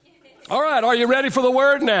All right, are you ready for the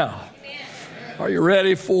word now? Are you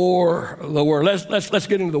ready for the word? Let's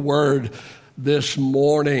get into the word this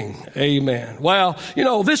morning. Amen. Well,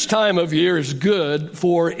 this time of year is good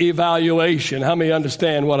for evaluation. How many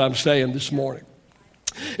understand what I'm saying this morning?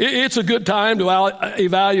 It's a good time to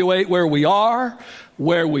evaluate where we are,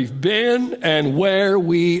 where we've been, and where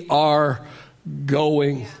we are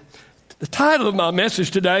going. The title of my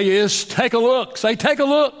message today is Take a Look. Say, take a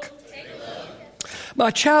look. My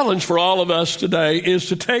challenge for all of us today is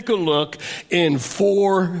to take a look in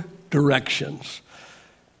 4 directions.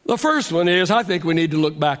 The first one is, I think we need to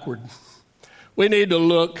look backward. We need to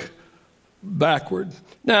look backward.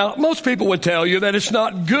 Now, most people would tell you that it's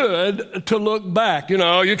not good to look back. You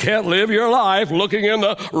can't live your life looking in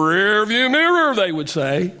the rearview mirror, they would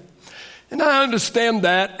say. And I understand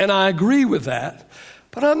that, and I agree with that.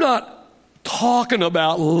 But I'm not talking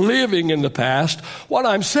about living in the past. What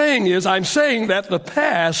I'm saying is, I'm saying that the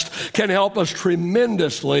past can help us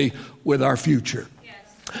tremendously with our future.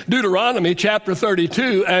 Yes. Deuteronomy chapter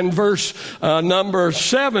 32 and verse number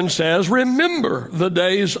 7 says, "Remember the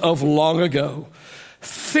days of long ago.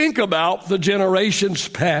 Think about the generations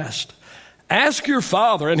past. Ask your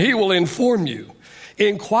father, and he will inform you.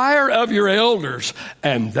 Inquire of your elders,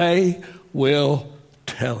 and they will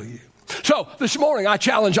tell you." So this morning, I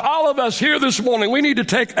challenge all of us here this morning, we need to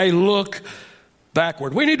take a look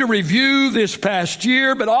backward. We need to review this past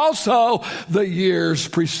year, but also the years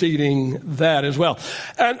preceding that as well.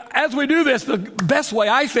 And as we do this, the best way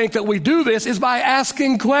I think that we do this is by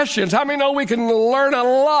asking questions. How many know we can learn a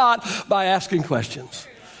lot by asking questions?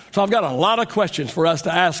 So I've got a lot of questions for us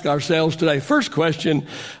to ask ourselves today. First question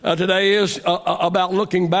today is about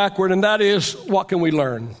looking backward, and that is, what can we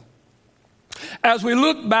learn? As we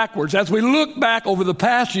look backwards, as we look back over the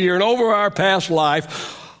past year and over our past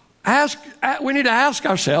life, we need to ask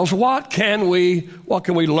ourselves, what can we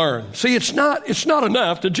learn? See, it's not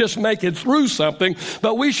enough to just make it through something,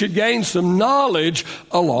 but we should gain some knowledge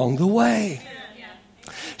along the way.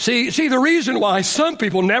 See, the reason why some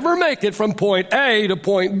people never make it from point A to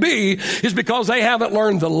point B is because they haven't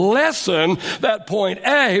learned the lesson that point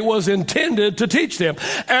A was intended to teach them.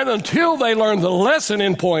 And until they learn the lesson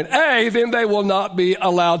in point A, then they will not be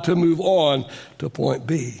allowed to move on to point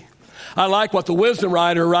B. I like what the wisdom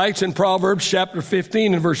writer writes in Proverbs chapter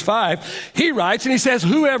 15 and verse 5. He writes and he says,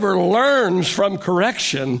 "Whoever learns from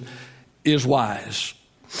correction is wise."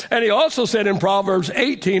 And he also said in Proverbs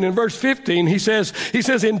 18 and verse 15, he says,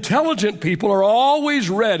 "Intelligent people are always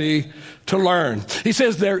ready to learn." He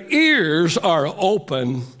says their ears are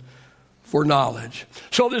open for knowledge.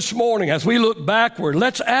 So this morning, as we look backward,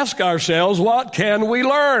 let's ask ourselves, what can we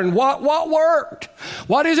learn? What worked?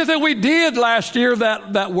 What is it that we did last year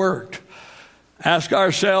that worked? Ask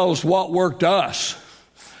ourselves, what worked us?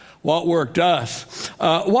 What worked us?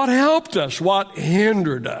 What helped us? What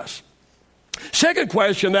hindered us? Second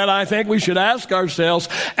question that I think we should ask ourselves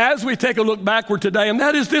as we take a look backward today, and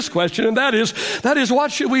that is this question, and that is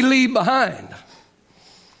what should we leave behind?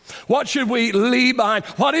 What should we leave behind?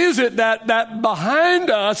 What is it that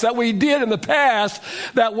behind us that we did in the past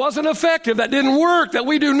that wasn't effective, that didn't work, that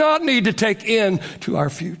we do not need to take into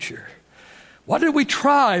our future? What did we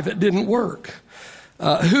try that didn't work?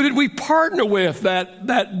 Who did we partner with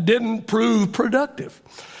that didn't prove productive?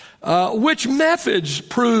 Which methods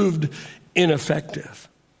proved ineffective?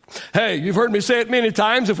 Hey, you've heard me say it many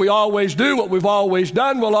times. If we always do what we've always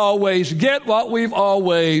done, we'll always get what we've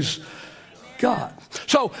always got.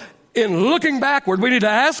 So in looking backward, we need to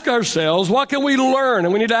ask ourselves, what can we learn?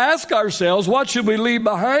 And we need to ask ourselves, what should we leave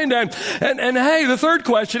behind? And hey, the third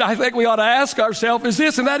question I think we ought to ask ourselves is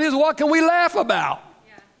this, and that is, what can we laugh about?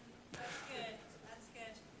 Yeah, that's good. That's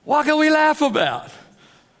good. What can we laugh about?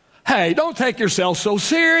 Hey, don't take yourself so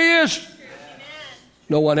serious.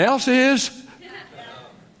 No one else is.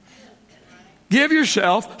 Give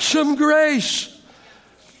yourself some grace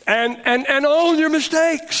and own your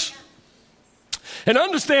mistakes. And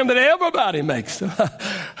understand that everybody makes them.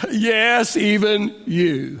 Yes, even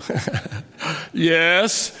you.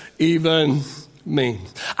 Yes, even me.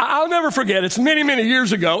 I'll never forget, it's many, many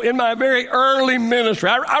years ago in my very early ministry.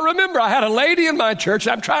 I remember I had a lady in my church.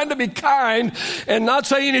 I'm trying to be kind and not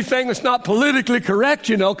say anything that's not politically correct,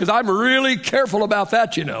 because I'm really careful about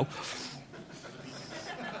that,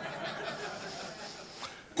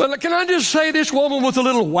 But can I just say this woman was a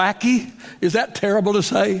little wacky? Is that terrible to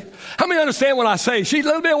say? How many understand when I say she's a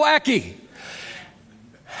little bit wacky?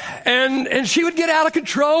 And she would get out of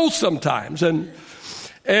control sometimes. And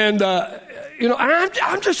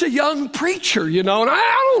I'm just a young preacher, and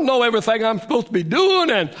I don't know everything I'm supposed to be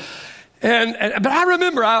doing. But I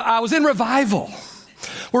remember I was in revival.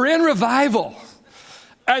 We're in revival.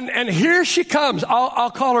 And here she comes.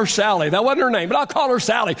 I'll call her Sally. That wasn't her name, but I'll call her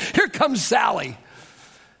Sally. Here comes Sally.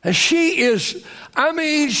 And she's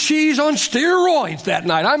on steroids that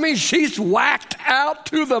night. She's whacked out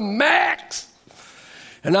to the max.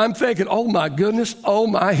 And I'm thinking, oh my goodness, oh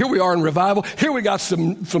my, here we are in revival. Here we got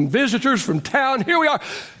some visitors from town. Here we are.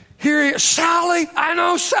 Here, Sally, I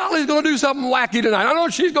know Sally's going to do something wacky tonight. I know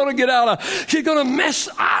she's going to she's going to mess.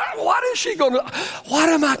 What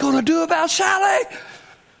am I going to do about Sally?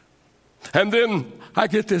 And then I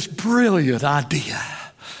get this brilliant idea.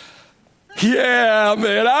 Yeah,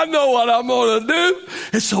 man, I know what I'm going to do.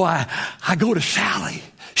 And so I go to Sally.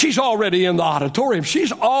 She's already in the auditorium.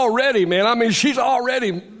 She's already,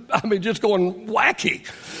 just going wacky.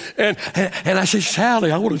 And I say,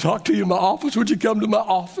 Sally, I want to talk to you in my office. Would you come to my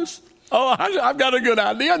office? Oh, I've got a good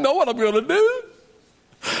idea. I know what I'm going to do.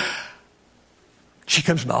 She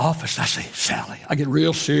comes to my office. I say, Sally, I get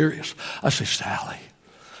real serious. I say, Sally,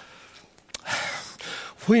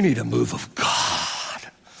 we need a move of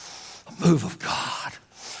God. A move of God.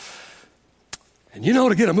 And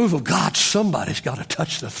to get a move of God, somebody's got to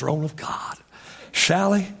touch the throne of God.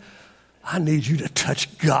 Sally, I need you to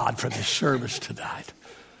touch God from this service tonight.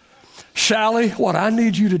 Sally, what I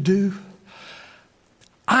need you to do,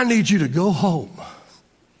 I need you to go home.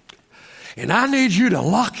 And I need you to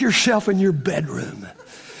lock yourself in your bedroom.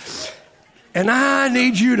 And I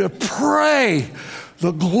need you to pray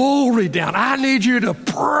the glory down. I need you to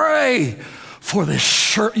pray for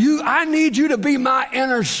this. I need you to be my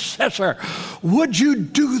intercessor. Would you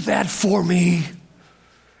do that for me?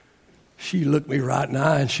 She looked me right in the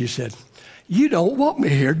eye and she said, you don't want me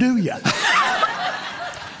here, do you?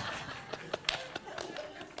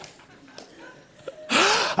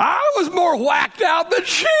 I was more whacked out than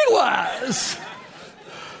she was.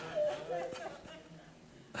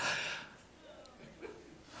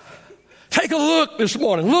 Take a look this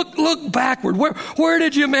morning. Look backward. Where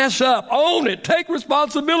did you mess up? Own it. Take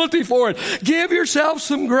responsibility for it. Give yourself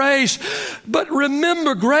some grace. But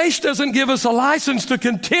remember, grace doesn't give us a license to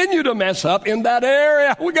continue to mess up in that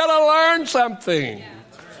area. We got to learn something. Yeah,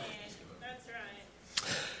 that's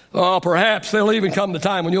right. Oh, perhaps there'll even come the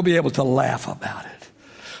time when you'll be able to laugh about it.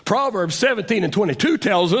 Proverbs 17:22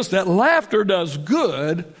 tells us that laughter does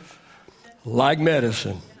good like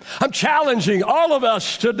medicine. I'm challenging all of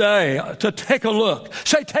us today to take a look.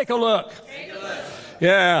 Say, take a look. Take a look.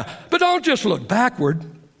 Yeah, but don't just look backward.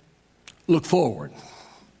 Look forward.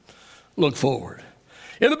 Look forward.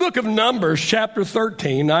 In the book of Numbers, chapter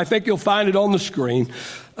 13, I think you'll find it on the screen.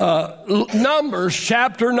 Numbers,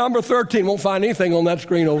 chapter number 13. Won't find anything on that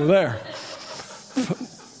screen over there.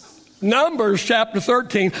 Numbers, chapter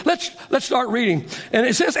 13. Let's start reading. And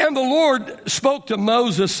it says, and the Lord spoke to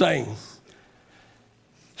Moses, saying,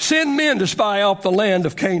 send men to spy out the land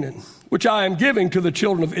of Canaan, which I am giving to the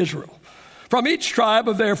children of Israel. From each tribe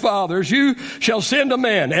of their fathers you shall send a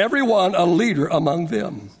man, every one a leader among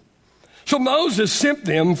them. So Moses sent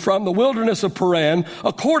them from the wilderness of Paran,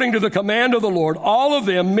 according to the command of the Lord, all of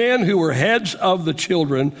them men who were heads of the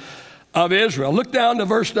children of Israel. Look down to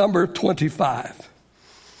verse number 25.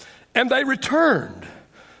 And they returned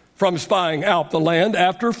from spying out the land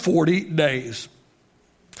after 40 days.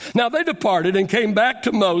 Now they departed and came back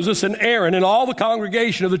to Moses and Aaron and all the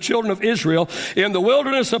congregation of the children of Israel in the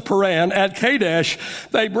wilderness of Paran at Kadesh.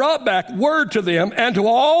 They brought back word to them and to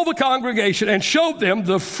all the congregation and showed them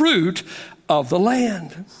the fruit of the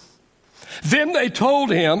land. Then they told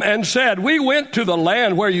him and said, we went to the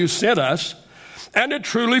land where you sent us, and it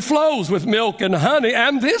truly flows with milk and honey,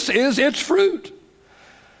 and this is its fruit.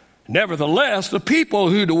 Nevertheless, the people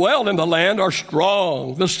who dwell in the land are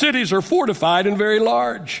strong. The cities are fortified and very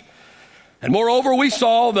large. And moreover, we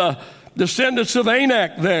saw the descendants of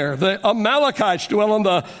Anak there. The Amalekites dwell in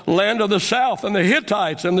the land of the south, and the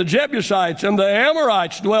Hittites and the Jebusites and the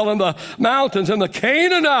Amorites dwell in the mountains, and the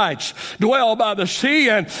Canaanites dwell by the sea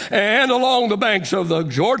and along the banks of the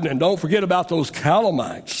Jordan. And don't forget about those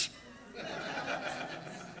Calamites.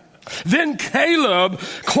 Then Caleb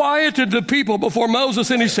quieted the people before Moses,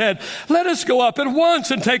 and he said, let us go up at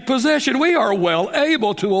once and take possession. We are well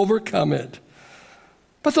able to overcome it.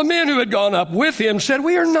 But the men who had gone up with him said,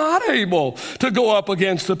 we are not able to go up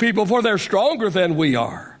against the people, for they're stronger than we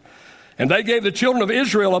are. And they gave the children of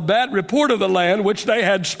Israel a bad report of the land which they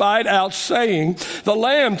had spied out, saying, the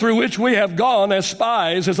land through which we have gone as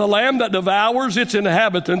spies is a land that devours its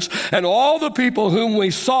inhabitants, and all the people whom we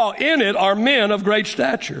saw in it are men of great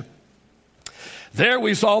stature. There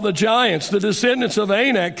we saw the giants. The descendants of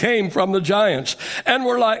Anak came from the giants, and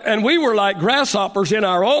we were like grasshoppers in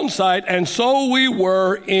our own sight, and so we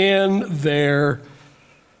were in their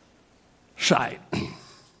sight.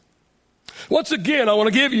 Once again, I want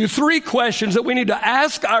to give you 3 questions that we need to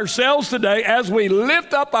ask ourselves today as we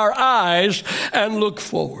lift up our eyes and look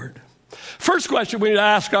forward. First question we need to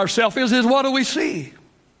ask ourselves is what do we see?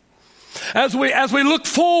 As we look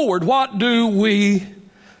forward, what do we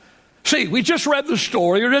see? We just read the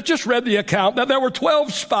story, or just read the account, that there were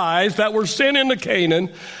 12 spies that were sent into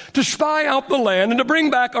Canaan to spy out the land and to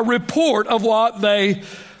bring back a report of what they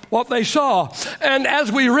saw. And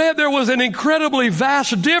as we read, there was an incredibly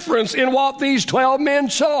vast difference in what these 12 men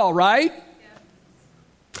saw, right?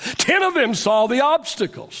 Yeah. 10 of them saw the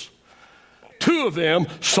obstacles. 2 of them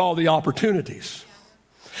saw the opportunities.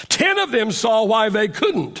 10 of them saw why they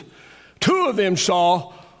couldn't. 2 of them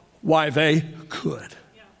saw why they could.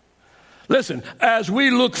 Yeah. Listen, as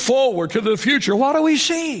we look forward to the future, what do we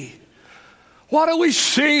see? What do we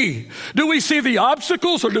see? Do we see the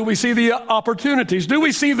obstacles or do we see the opportunities? Do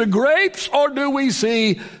we see the grapes or do we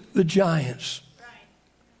see the giants?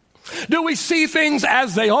 Right. Do we see things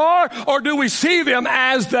as they are or do we see them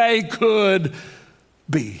as they could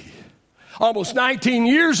be? Almost 19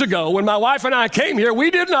 years ago, when my wife and I came here, we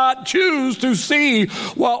did not choose to see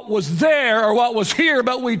what was there or what was here,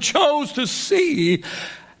 but we chose to see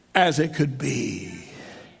as it could be.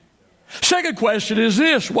 Second question is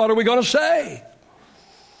this: what are we going to say?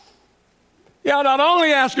 Yeah, not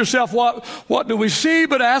only ask yourself what do we see,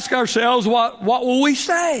 but ask ourselves what will we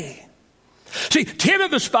say? See, 10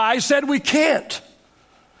 of the spies said we can't.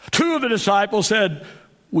 2 of the disciples said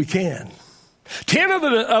we can. 10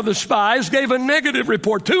 of the spies gave a negative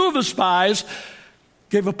report. 2 of the spies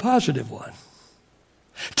gave a positive one.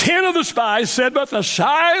 10 of the spies said, but the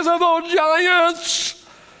size of those giants.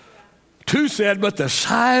 2 said, but the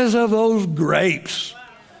size of those grapes.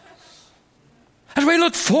 As we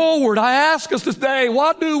look forward, I ask us today,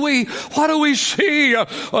 what do we see?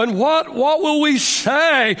 And what will we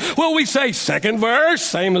say? Will we say second verse,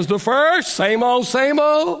 same as the first, same old, same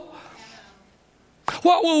old?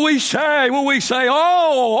 What will we say? Will we say,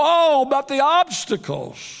 but the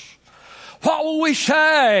obstacles? What will we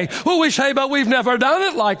say? Will we say, but we've never done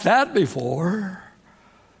it like that before?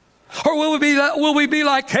 Or will we be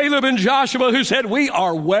like Caleb and Joshua who said, we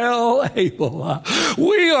are well able.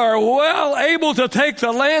 We are well able to take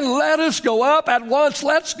the land. Let us go up at once.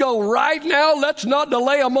 Let's go right now. Let's not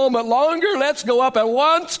delay a moment longer. Let's go up at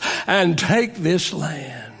once and take this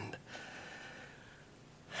land.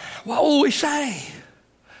 What will we say?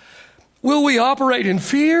 Will we operate in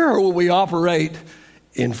fear or will we operate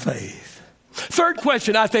in faith? Third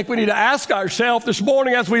question I think we need to ask ourselves this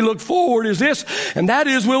morning as we look forward is this, and that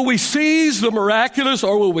is, will we seize the miraculous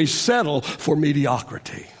or will we settle for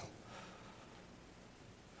mediocrity?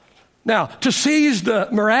 Now, to seize the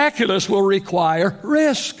miraculous will require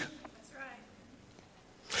risk. That's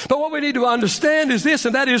right. But what we need to understand is this,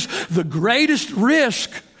 and that is the greatest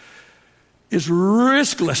risk is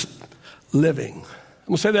riskless living. I'm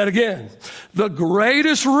going to say that again. The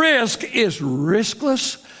greatest risk is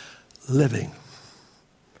riskless living.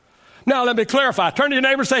 Now, let me clarify. Turn to your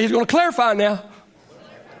neighbor and say, he's going to clarify now.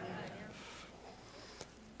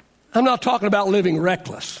 I'm not talking about living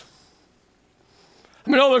reckless.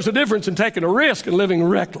 There's a difference in taking a risk and living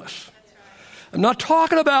reckless. I'm not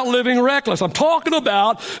talking about living reckless. I'm talking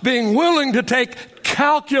about being willing to take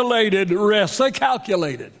calculated risks. Say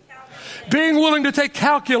calculated. Being willing to take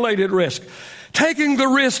calculated risk. Taking the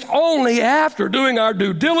risk only after doing our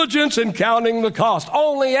due diligence and counting the cost.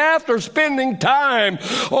 Only after spending time,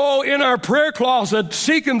 in our prayer closet,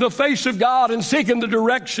 seeking the face of God and seeking the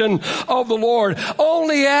direction of the Lord.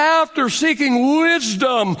 Only after seeking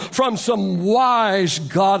wisdom from some wise,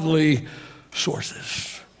 godly sources.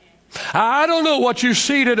 I don't know what you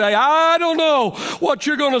see today. I don't know what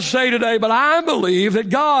you're going to say today, but I believe that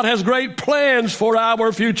God has great plans for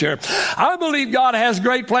our future. I believe God has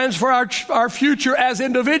great plans for our future as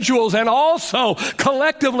individuals and also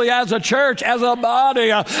collectively as a church, as a body.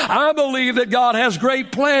 I believe that God has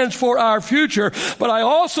great plans for our future, but I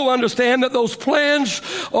also understand that those plans,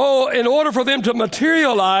 in order for them to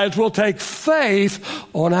materialize, will take faith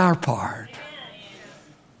on our part.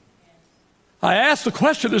 I asked the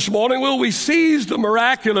question this morning, will we seize the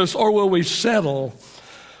miraculous or will we settle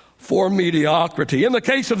for mediocrity? In the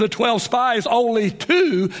case of the 12 spies, only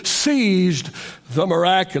 2 seized the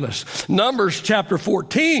miraculous. Numbers chapter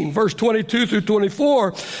 14, verse 22 through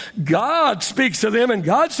 24, God speaks to them and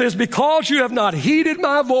God says, because you have not heeded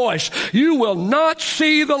my voice, you will not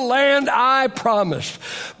see the land I promised.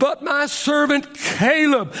 But my servant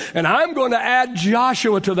Caleb, and I'm going to add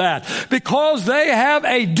Joshua to that, because they have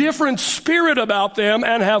a different spirit about them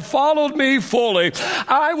and have followed me fully,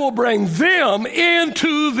 I will bring them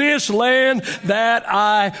into this land that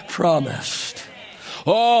I promised.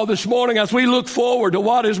 Oh, this morning as we look forward to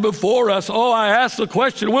what is before us, I ask the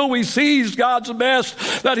question, will we seize God's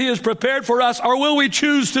best that He has prepared for us, or will we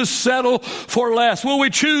choose to settle for less? Will we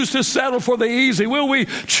choose to settle for the easy? Will we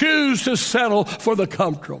choose to settle for the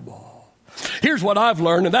comfortable? Here's what I've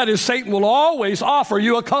learned, and that is Satan will always offer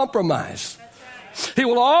you a compromise. He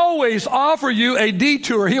will always offer you a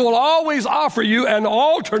detour. He will always offer you an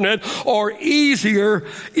alternate or easier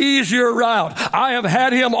route. I have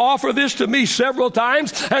had him offer this to me several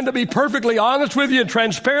times, and to be perfectly honest with you and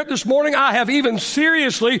transparent this morning, I have even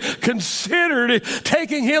seriously considered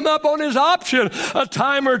taking him up on his option a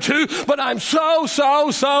time or two, but I'm so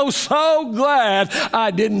glad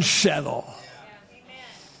I didn't settle.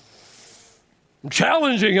 I'm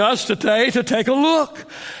challenging us today to take a look,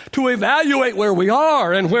 to evaluate where we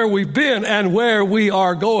are and where we've been and where we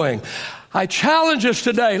are going. I challenge us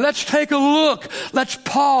today. Let's take a look. Let's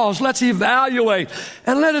pause. Let's evaluate.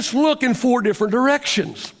 And let us look in 4 different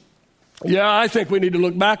directions. Yeah, I think we need to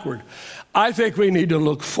look backward. I think we need to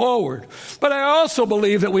look forward. But I also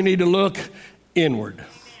believe that we need to look inward.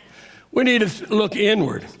 We need to look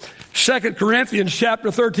inward. 2 Corinthians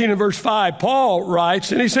chapter 13 and verse 5, Paul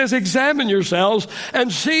writes, and he says, examine yourselves and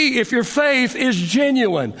see if your faith is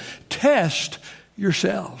genuine. Test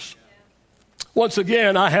yourselves. Once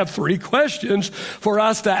again, I have 3 questions for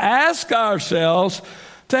us to ask ourselves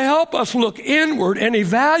to help us look inward and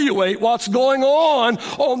evaluate what's going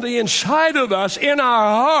on the inside of us, in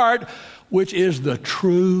our heart, which is the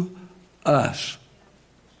true us.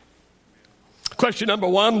 Question number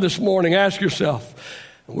 1 this morning, ask yourself.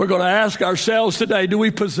 We're going to ask ourselves today, do we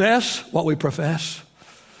possess what we profess?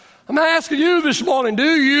 I'm asking you this morning, do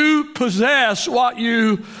you possess what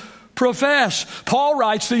you profess? Paul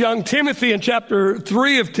writes to young Timothy in chapter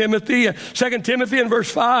 3 of Timothy, 2 Timothy in verse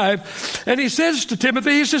 5, and he says to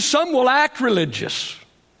Timothy, he says, some will act religious,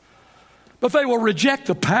 but they will reject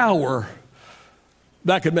the power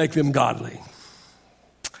that could make them godly.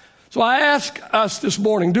 So I ask us this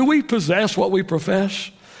morning, do we possess what we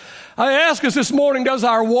profess? I ask us this morning, does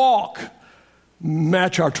our walk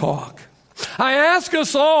match our talk? I ask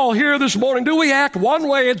us all here this morning, do we act one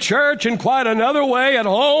way at church and quite another way at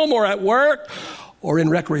home or at work or in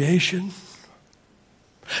recreation?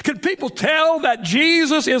 Can people tell that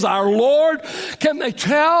Jesus is our Lord? Can they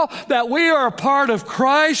tell that we are a part of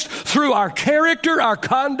Christ through our character, our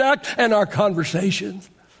conduct, and our conversations?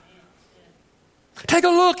 Take a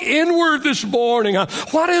look inward this morning.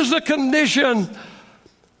 What is the condition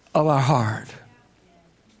of our heart?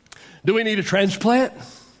 Do we need a transplant?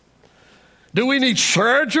 Do we need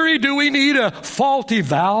surgery? Do we need a faulty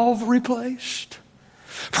valve replaced?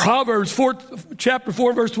 Proverbs chapter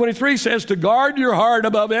 4, verse 23 says to guard your heart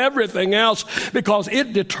above everything else because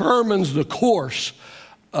it determines the course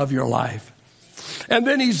of your life. And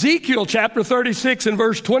then Ezekiel chapter 36 and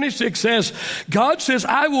verse 26 says, God says,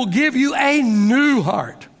 I will give you a new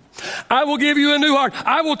heart. I will give you a new heart.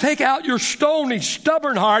 I will take out your stony,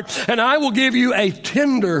 stubborn heart, and I will give you a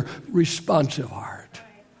tender, responsive heart.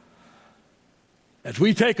 As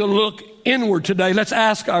we take a look inward today, let's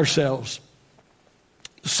ask ourselves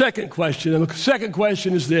the second question. And the second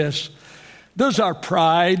question is this: does our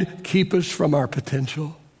pride keep us from our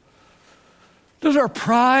potential? Does our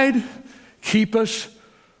pride keep us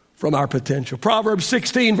from our potential? Proverbs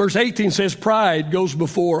 16, verse 18 says, pride goes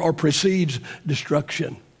before or precedes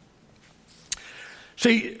destruction.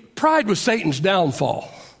 See, pride was Satan's downfall,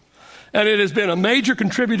 and it has been a major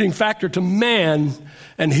contributing factor to man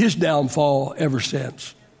and his downfall ever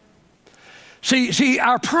since. See,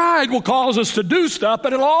 our pride will cause us to do stuff,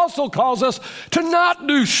 but it'll also cause us to not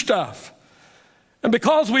do stuff. And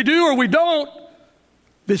because we do or we don't,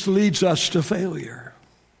 this leads us to failure.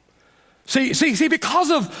 See, because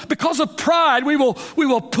of pride, we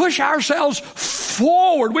will push ourselves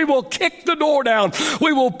forward. We will kick the door down.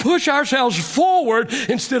 We will push ourselves forward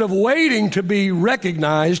instead of waiting to be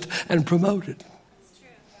recognized and promoted.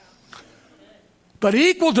 But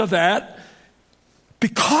equal to that,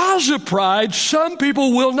 because of pride, some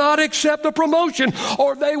people will not accept a promotion,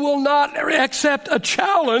 or they will not accept a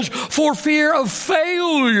challenge for fear of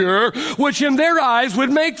failure, which in their eyes would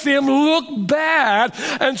make them look bad.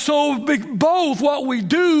 And so both what we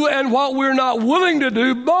do and what we're not willing to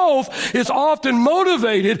do, both is often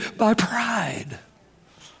motivated by pride.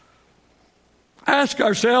 Ask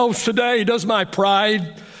ourselves today, does my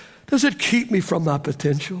pride, does it keep me from my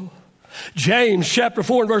potential? James chapter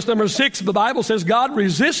 4 and verse number 6, the Bible says, God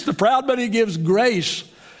resists the proud, but he gives grace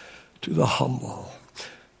to the humble.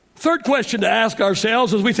 Third question to ask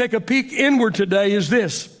ourselves as we take a peek inward today is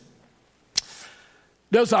this: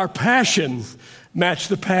 does our passion match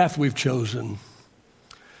the path we've chosen?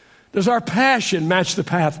 Does our passion match the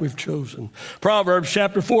path we've chosen? Proverbs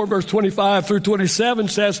chapter 4, verse 25 through 27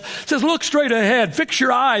 says, look straight ahead. Fix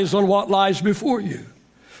your eyes on what lies before you.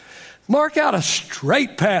 Mark out a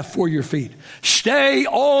straight path for your feet. Stay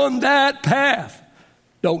on that path.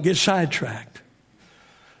 Don't get sidetracked.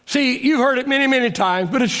 See, you've heard it many, many times,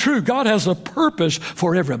 but it's true. God has a purpose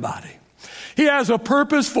for everybody. He has a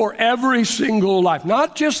purpose for every single life,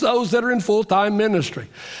 not just those that are in full-time ministry.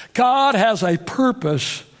 God has a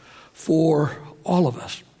purpose for all of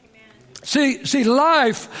us. Amen. See,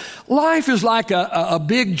 life is like a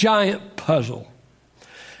big giant puzzle.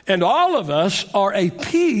 And all of us are a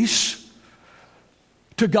piece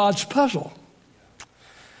to God's puzzle.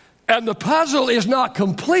 And the puzzle is not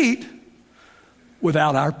complete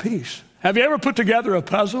without our piece. Have you ever put together a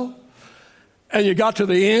puzzle and you got to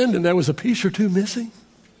the end and there was a piece or two missing?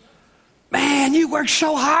 Man, you worked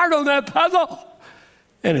so hard on that puzzle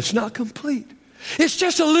and it's not complete. It's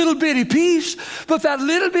just a little bitty piece, but that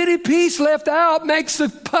little bitty piece left out makes the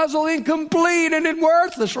puzzle incomplete and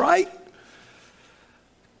worthless, right?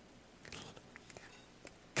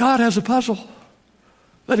 God has a puzzle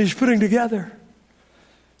that He's putting together.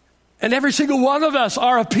 And every single one of us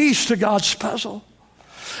are a piece to God's puzzle.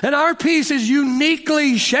 And our piece is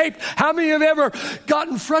uniquely shaped. How many have ever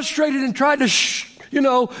gotten frustrated and tried to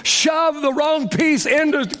shove the wrong piece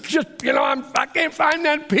into I can't find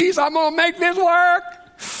that piece. I'm going to make this work.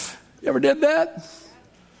 You ever did that?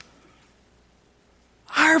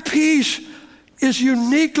 Our piece is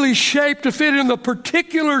uniquely shaped to fit in the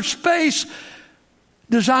particular space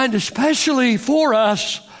designed especially for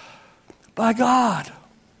us by God.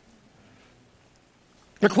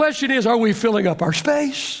 The question is, are we filling up our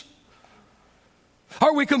space?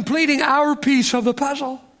 Are we completing our piece of the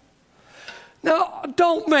puzzle? Now,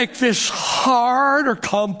 don't make this hard or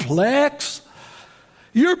complex.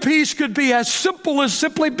 Your piece could be as simple as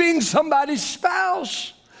simply being somebody's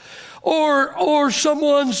spouse or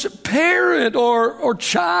someone's parent or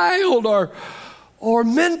child or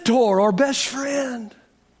mentor or best friend.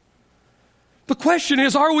 The question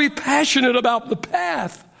is, are we passionate about the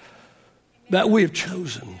path that we have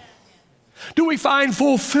chosen? Do we find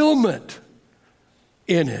fulfillment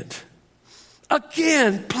in it?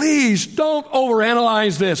 Again, please don't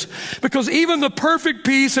overanalyze this, because even the perfect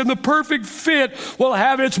piece and the perfect fit will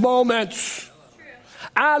have its moments.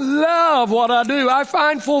 I love what I do. I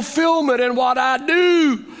find fulfillment in what I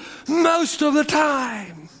do most of the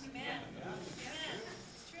time.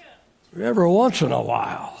 Every once in a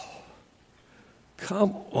while.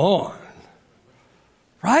 Come on.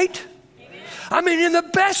 Right? I mean, in the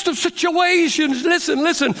best of situations,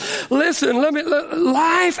 listen,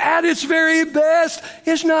 life at its very best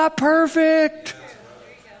is not perfect.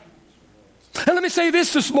 And let me say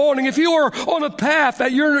this morning, if you are on a path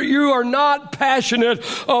that you are not passionate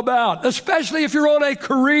about, especially if you're on a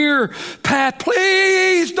career path,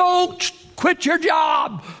 please don't quit your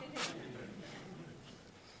job.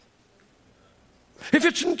 If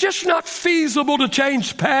it's just not feasible to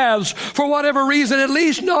change paths for whatever reason, at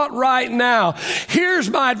least not right now, here's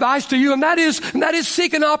my advice to you, and that is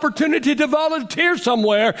seek an opportunity to volunteer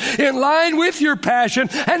somewhere in line with your passion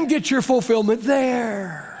and get your fulfillment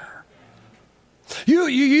there.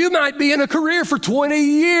 You might be in a career for 20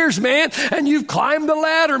 years, man, and you've climbed the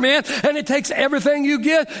ladder, man, and it takes everything you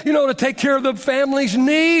get, to take care of the family's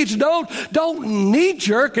needs. Don't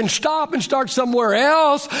knee-jerk and stop and start somewhere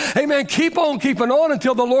else. Amen. Keep on keeping on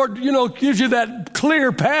until the Lord, gives you that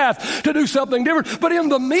clear path to do something different. But in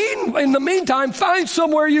the meantime, find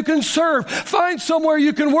somewhere you can serve. Find somewhere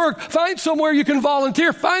you can work. Find somewhere you can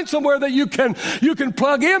volunteer. Find somewhere that you can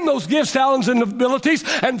plug in those gifts, talents, and abilities,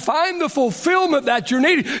 and find the fulfillment that you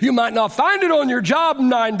need. You might not find it on your job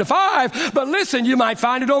 9 to 5, but listen, you might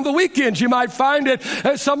find it on the weekends. You might find it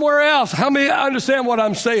somewhere else. How many understand what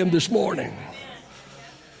I'm saying this morning?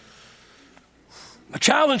 A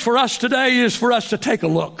challenge for us today is for us to take a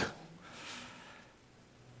look.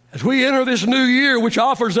 As we enter this new year, which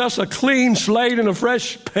offers us a clean slate and a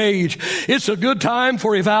fresh page, it's a good time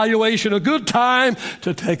for evaluation, a good time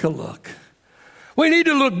to take a look. We need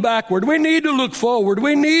to look backward. We need to look forward.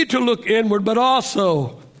 We need to look inward, but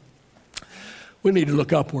also we need to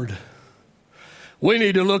look upward. We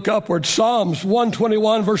need to look upward. Psalms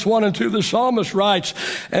 121, verse 1 and 2, the psalmist writes,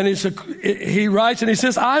 and he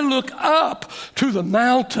says, I look up to the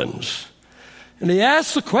mountains. And he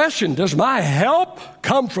asks the question, does my help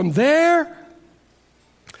come from there?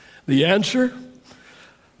 The answer,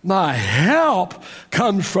 My help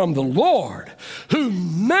comes from the Lord who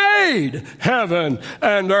made heaven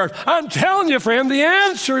and earth. I'm telling you, friend, the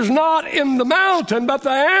answer is not in the mountain, but the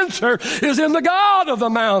answer is in the God of the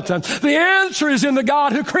mountain. The answer is in the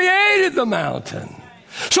God who created the mountain.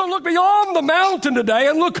 So look beyond the mountain today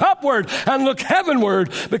and look upward and look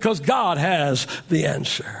heavenward, because God has the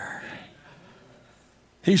answer.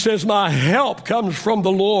 He says, my help comes from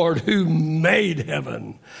the Lord who made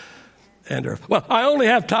heaven and earth. Well, I only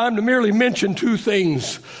have time to merely mention two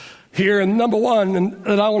things here. And number one,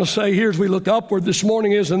 that I want to say here as we look upward this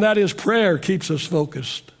morning is, and that is prayer keeps us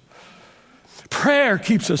focused. Prayer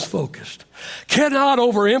keeps us focused. Cannot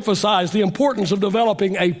overemphasize the importance of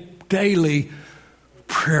developing a daily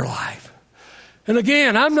prayer life. And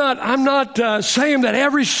again, I'm not saying that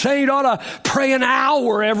every saint ought to pray an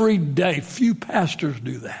hour every day. Few pastors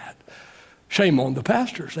do that. Shame on the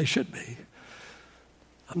pastors. They should be.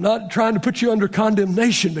 I'm not trying to put you under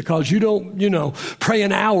condemnation because you don't, pray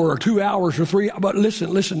an hour or 2 hours or 3. But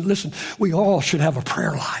listen. We all should have a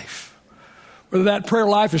prayer life. Whether that prayer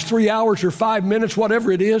life is 3 hours or 5 minutes,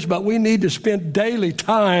 whatever it is, but we need to spend daily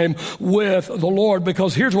time with the Lord,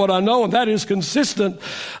 because here's what I know, and that is consistently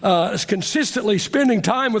spending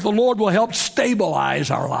time with the Lord will help stabilize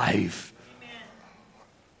our life. Amen.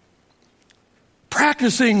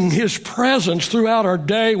 Practicing His presence throughout our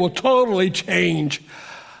day will totally change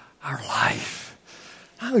our life.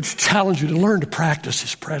 I would challenge you to learn to practice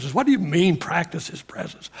His presence. What do you mean practice His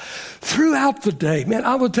presence? Throughout the day, man,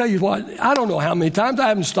 I will tell you what, I don't know how many times, I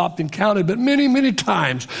haven't stopped and counted, but many, many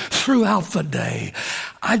times throughout the day,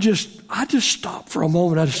 I just stop for a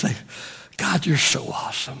moment. I just say, God, you're so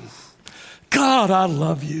awesome. God, I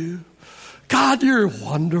love you. God, you're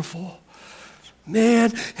wonderful.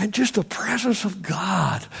 Man, and just the presence of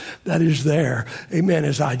God that is there, amen,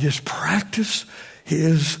 as I just practice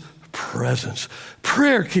His presence.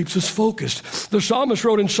 Prayer keeps us focused. The psalmist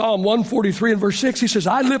wrote in Psalm 143 and verse 6, he says,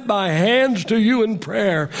 I lift my hands to you in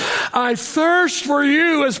prayer. I thirst for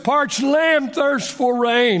you as parched land thirsts for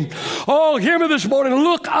rain. Oh, hear me this morning.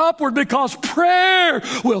 Look upward, because prayer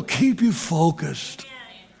will keep you focused.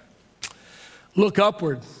 Look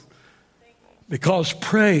upward, because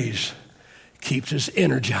praise keeps us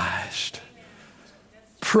energized.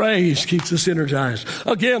 Praise keeps us energized.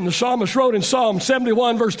 Again, the psalmist wrote in Psalm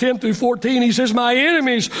 71, verse 10 through 14, he says, my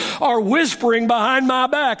enemies are whispering behind my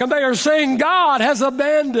back, and they are saying God has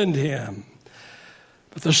abandoned him.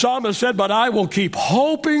 But the psalmist said, but I will keep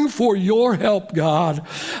hoping for your help, God.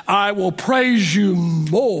 I will praise you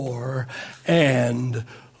more and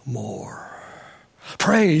more.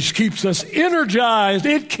 Praise keeps us energized.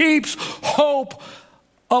 It keeps hope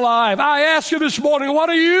alive. I ask you this morning, what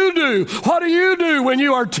do you do? What do you do when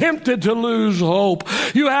you are tempted to lose hope?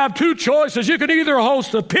 You have two choices. You can either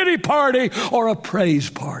host a pity party or a praise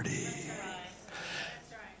party.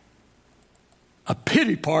 A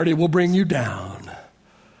pity party will bring you down.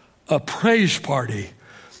 A praise party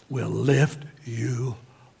will lift you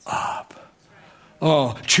up.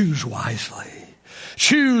 Oh, choose wisely.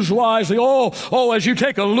 Choose wisely. Oh, as you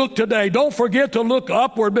take a look today, don't forget to look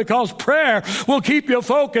upward, because prayer will keep you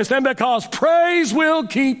focused, and because praise will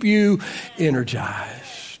keep you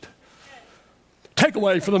energized.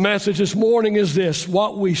 Takeaway for the message this morning is this: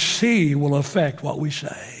 what we see will affect what we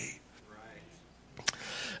say.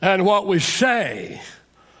 And what we say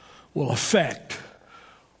will affect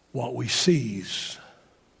what we seize.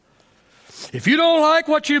 If you don't like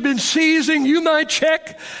what you've been seizing, you might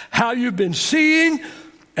check how you've been seeing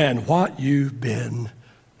and what you've been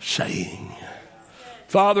saying.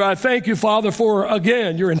 Father, I thank you, Father, for,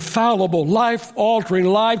 again, your infallible, life-altering,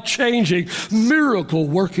 life-changing,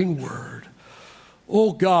 miracle-working word.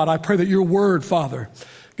 Oh, God, I pray that your word, Father,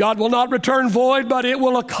 God, will not return void, but it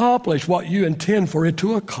will accomplish what you intend for it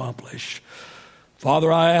to accomplish.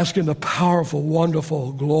 Father, I ask in the powerful,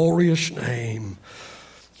 wonderful, glorious name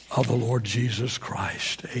of the Lord Jesus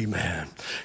Christ. Amen.